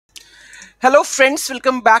Hello friends,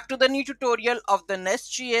 welcome back to the new tutorial of the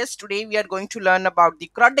NestJS. Today we are going to learn about the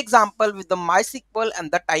CRUD example with the MySQL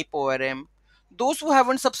and the TypeORM. Those who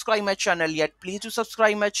haven't subscribed my channel yet, please do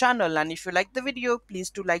subscribe my channel, and if you like the video, please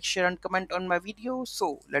do like, share and comment on my video.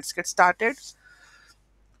 So let's get started.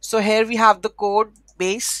 So here we have the code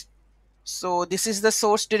base. So this is the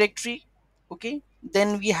source directory. Okay,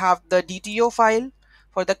 then we have the DTO file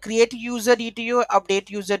for the create user DTO, update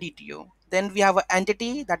user DTO. Then we have an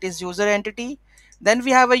entity, that is user entity. Then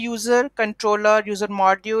we have a user controller, user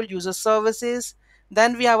module, user services.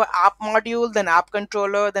 Then we have an app module, then app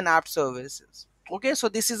controller, then app services. Okay, so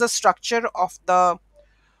this is a structure of the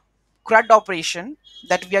CRUD operation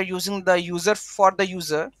that we are using the user for the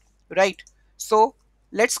user, right? So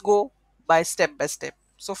let's go by step.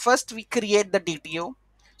 So first we create the DTO.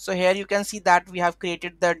 So here you can see that we have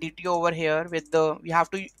created the DTO over here with the, we have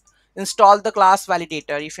to install the class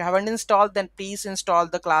validator. If you haven't installed, then please install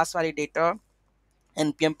the class validator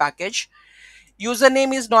npm package.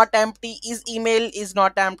 Username is not empty, is email is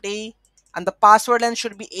not empty, and the password length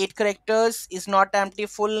should be 8 characters, is not empty,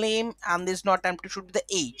 full name and is not empty should be the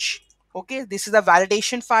age. Okay, this is a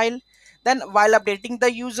validation file. Then while updating the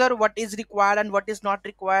user, what is required and what is not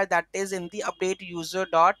required, that is in the update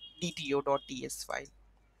user.dto.ts file.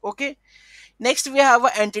 Okay, next we have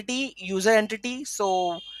a entity, user entity.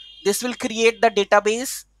 So this will create the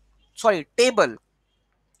database, sorry, table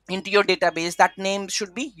into your database. That name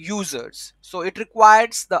should be users, so it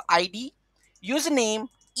requires the id, username,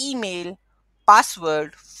 email,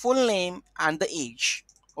 password, full name and the age.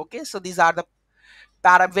 Okay, so these are the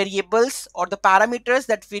variables or the parameters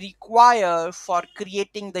that we require for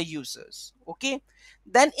creating the users. Okay,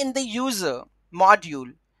 then in the user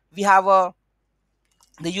module we have a,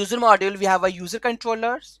 the user module we have a user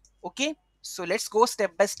controllers. Okay, so let's go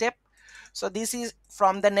step by step. So this is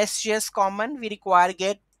from the NestJS common. We require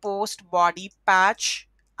get, post, body, patch,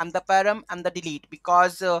 and the param and the delete,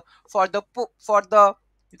 because for the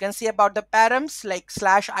you can see about the params like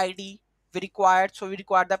slash id we required, so we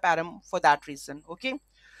require the param for that reason. Okay,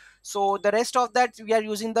 so the rest of that we are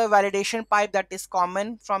using the validation pipe that is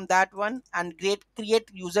common from that one, and create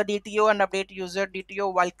user DTO and update user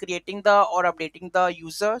DTO while creating the or updating the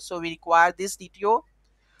user, so we require this DTO.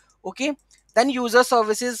 Okay, then user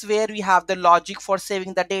services where we have the logic for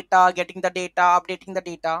saving the data, getting the data, updating the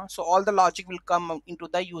data, so all the logic will come into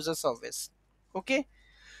the user service. Okay,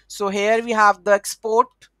 so here we have the export,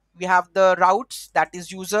 we have the routes, that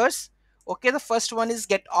is users. Okay, the first one is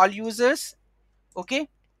get all users. Okay,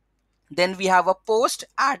 then we have a post,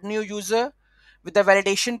 add new user with the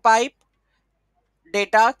validation pipe,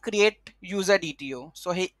 data, create user DTO.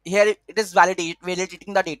 So here it is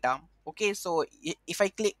validating the data. Okay, so if I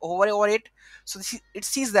click over it, so it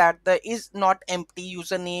sees that the is not empty,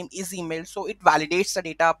 username is email, so it validates the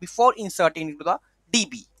data before inserting into the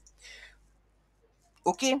DB.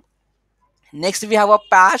 Okay, next we have a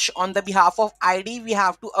patch. On the behalf of ID we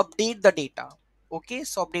have to update the data. Okay,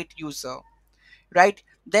 so update user, right?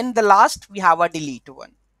 Then the last we have a delete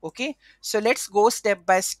one. Okay, so let's go step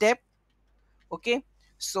by step. Okay,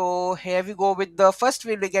 so here we go with the first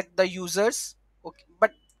we will get the users. Okay,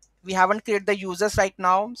 but we haven't created the users right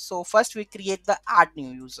now, so first we create the add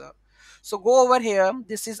new user. So go over here,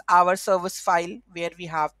 this is our service file where we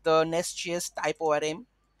have the NestJS TypeORM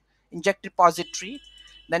inject repository,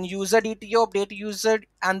 then user DTO, update user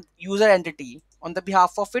and user entity. On the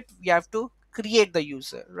behalf of it we have to create the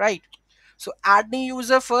user, right? So add new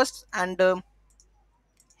user first, and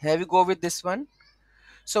here we go with this one.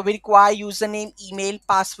 So we require username, email,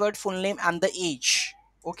 password, full name and the age.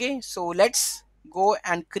 Okay, so let's go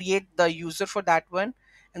and create the user for that one.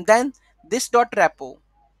 And then this dot repo,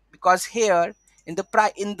 because here in the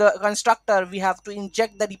in the constructor we have to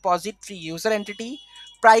inject the repository user entity,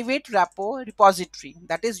 private repo repository,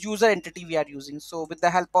 that is user entity we are using. So with the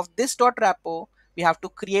help of this dot repo we have to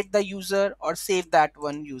create the user or save that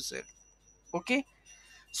one user. Okay,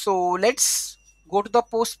 so let's go to the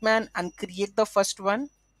postman and create the first one.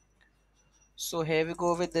 So here we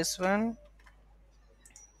go with this one.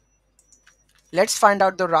 Let's find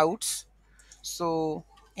out the routes. So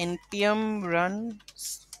npm run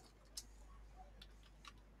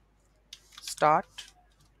start.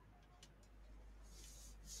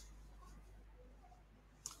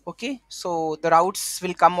 Okay, so the routes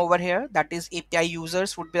will come over here, that is API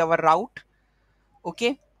users would be our route.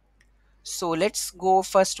 Okay, so let's go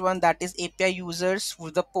first one, that is API users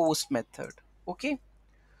with the post method. Okay,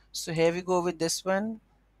 so here we go with this one.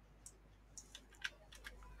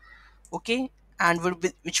 Okay, and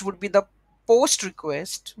which would be the post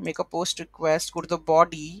request. Make a post request, go to the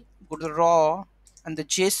body, go to the raw and the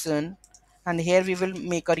JSON and here we will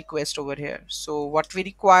make a request over here. So what we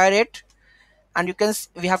require it, and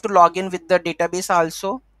we have to log in with the database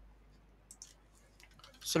also.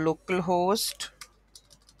 So localhost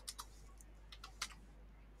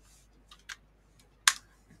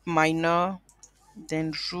minor,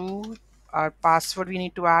 then root, our password we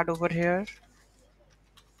need to add over here.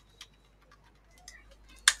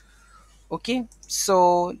 Okay,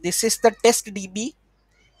 so this is the test DB,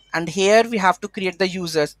 and here we have to create the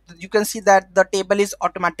users. You can see that the table is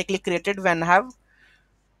automatically created when I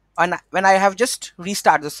have just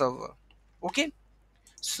restart the server. Okay,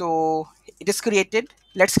 so it is created.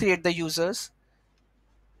 Let's create the users.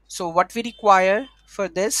 So what we require for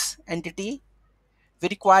this entity, we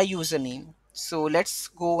require username. So let's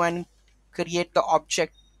go and create the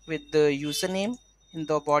object with the username in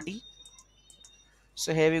the body.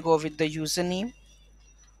 So here we go with the username.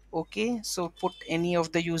 Okay, so put any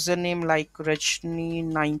of the username like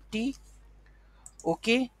Rajni90.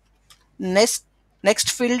 Okay, next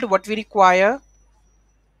field what we require,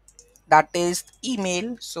 that is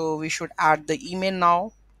email. So we should add the email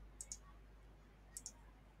now.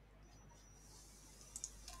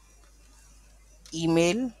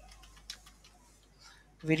 Email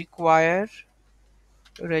we require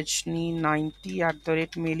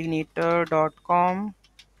Rajni90@mailinator.com.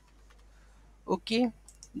 Okay,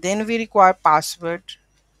 then we require password.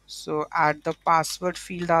 So add the password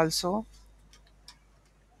field also.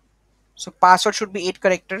 So password should be 8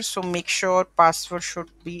 characters, so make sure password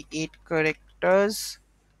should be 8 characters.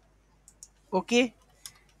 Okay,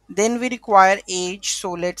 then we require age,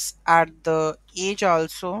 so let's add the age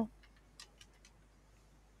also.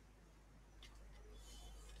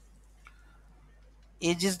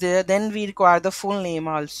 Age is there. Then we require the full name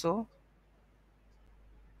also.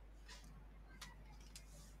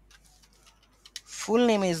 Full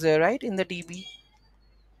name is there, right, in the DB.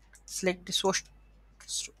 Select the source.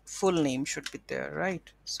 Full name should be there, right?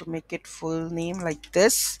 So make it full name like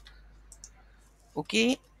this.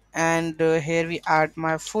 Okay, and here we add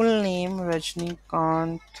my full name,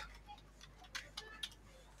 Rajnikant.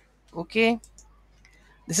 Okay,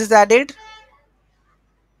 this is added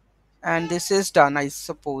and this is done, I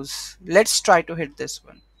suppose. Let's try to hit this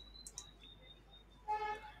one.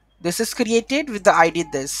 This is created with the ID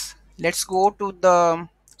this. Let's go to the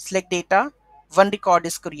select data. One record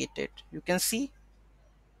is created. You can see.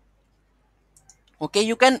 Okay,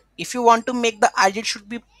 you can, if you want to make the ID should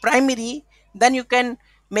be primary, then you can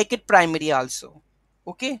make it primary also.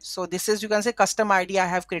 Okay, so this is, you can say, custom ID I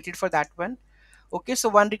have created for that one. Okay, so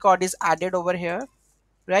one record is added over here,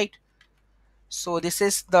 right? So this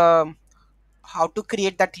is the how to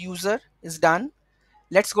create that user is done.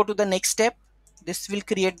 Let's go to the next step. This will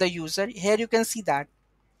create the user. Here you can see that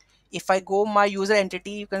if I go my user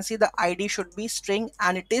entity, you can see the ID should be string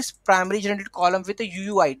and it is primary generated column with a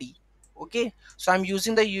UUID. Okay, so I'm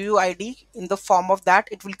using the UUID in the form of that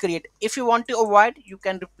it will create. If you want to avoid, you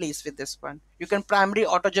can replace with this one. You can primary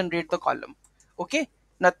auto generate the column. Okay,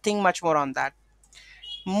 nothing much more on that.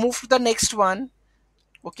 Move to the next one.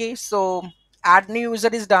 Okay, so add new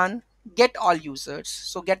user is done. Get all users.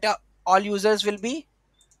 So get all users will be,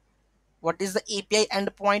 what is the API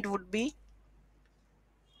endpoint would be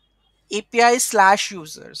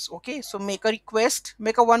API/users. Okay, so make a request,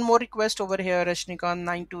 make a one more request over here, Rashnikant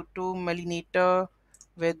 922 Melinator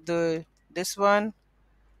with this one,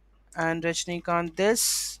 and Rashnikant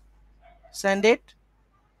this, send it.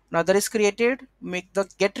 Another is created, make the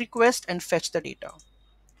get request and fetch the data.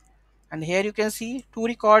 And here you can see two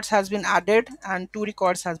records has been added and two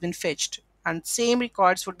records has been fetched, and same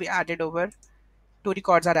records would be added over. Two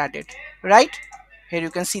records are added, right? Here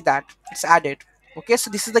you can see that it's added. Okay,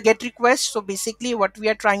 so this is the get request. So basically what we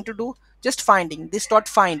are trying to do, just finding this dot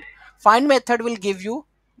find method will give you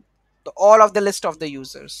all of the list of the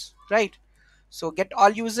users, right? So get all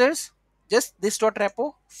users, just this dot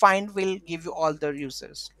repo find will give you all the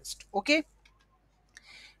users list. Okay,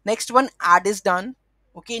 next one, add is done.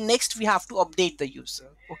 Okay, next we have to update the user.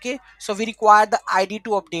 Okay, so we require the ID to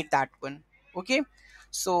update that one. Okay,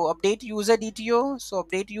 so update user DTO. So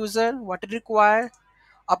update user, what it require,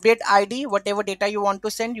 update ID, whatever data you want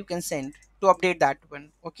to send you can send to update that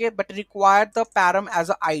one. Okay, but require the param as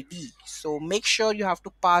a ID. So make sure you have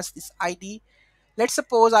to pass this ID. Let's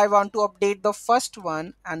suppose I want to update the first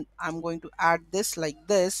one and I'm going to add this like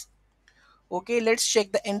this. Okay, let's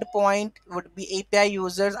check the endpoint would be API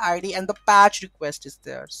users ID and the patch request is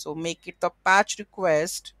there. So make it the patch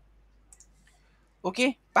request.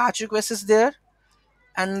 Okay, patch request is there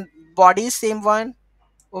and body is same one.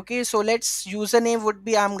 Okay, so let's username would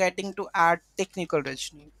be, I'm getting to add technical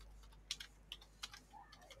Rajni.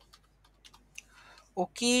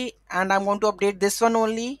 Okay, and I'm going to update this one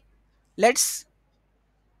only. Let's,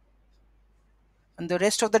 and the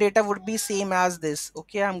rest of the data would be same as this.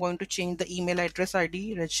 Okay, I'm going to change the email address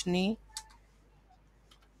ID Rajni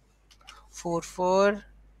 44,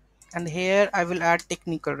 and here I will add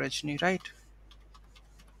technical Rajni, right?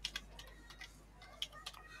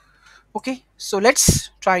 Okay, so let's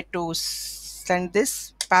try to send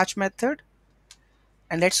this patch method,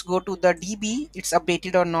 and let's go to the DB. It's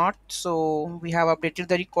updated or not. So we have updated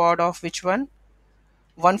the record of which one?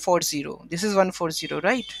 140. This is 140,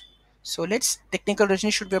 right? So let's, technical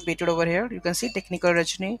Rajni should be updated over here. You can see technical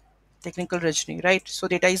Rajni, right? So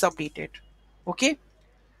data is updated. Okay,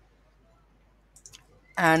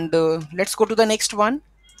 and let's go to the next one.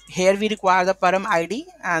 Here we require the param ID,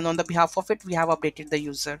 and on the behalf of it we have updated the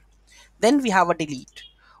user. Then we have a delete.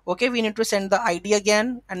 Okay, we need to send the ID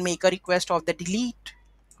again and make a request of the delete,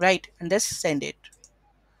 right? And let's send it.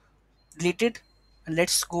 Deleted, and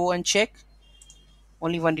let's go and check.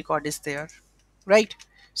 Only one record is there, right?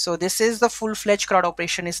 So this is the full-fledged CRUD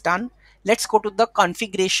operation is done. Let's go to the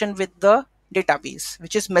configuration with the database,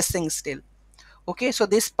 which is missing still. Okay, so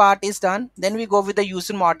this part is done. Then we go with the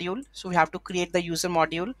user module. So we have to create the user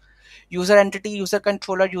module, user entity, user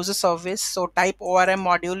controller, user service. So type ORM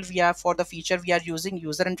module, we are for the feature we are using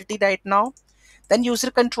user entity right now. Then user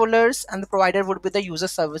controllers, and the provider would be the user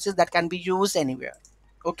services that can be used anywhere.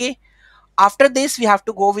 Okay, after this we have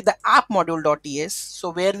to go with the app module.ts,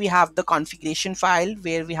 so where we have the configuration file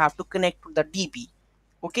where we have to connect to the DB.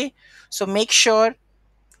 Okay, so make sure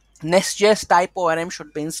NestJS TypeORM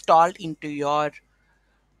should be installed into your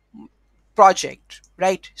project,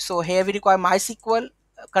 right? So here we require MySQL.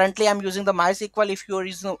 Currently I'm using the MySQL.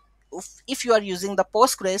 If you are using the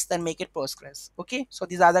Postgres, then make it Postgres. Okay, so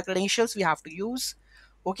these are the credentials we have to use.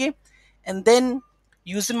 Okay, and then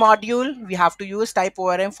user module, we have to use type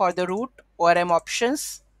ORM for the root. ORM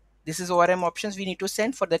options, this is ORM options we need to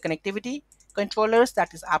send for the connectivity. Controllers,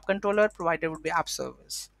 that is app controller. Provider would be app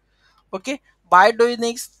service. Okay, by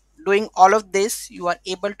doing all of this, you are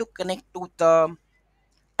able to connect to the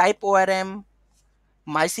type ORM,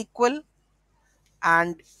 MySQL,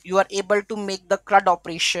 and you are able to make the CRUD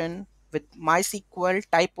operation with MySQL,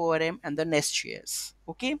 TypeORM, and the NestJS.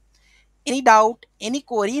 Okay, any doubt, any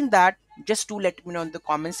query in that, just do let me know in the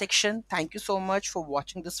comment section. Thank you so much for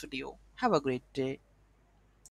watching this video. Have a great day.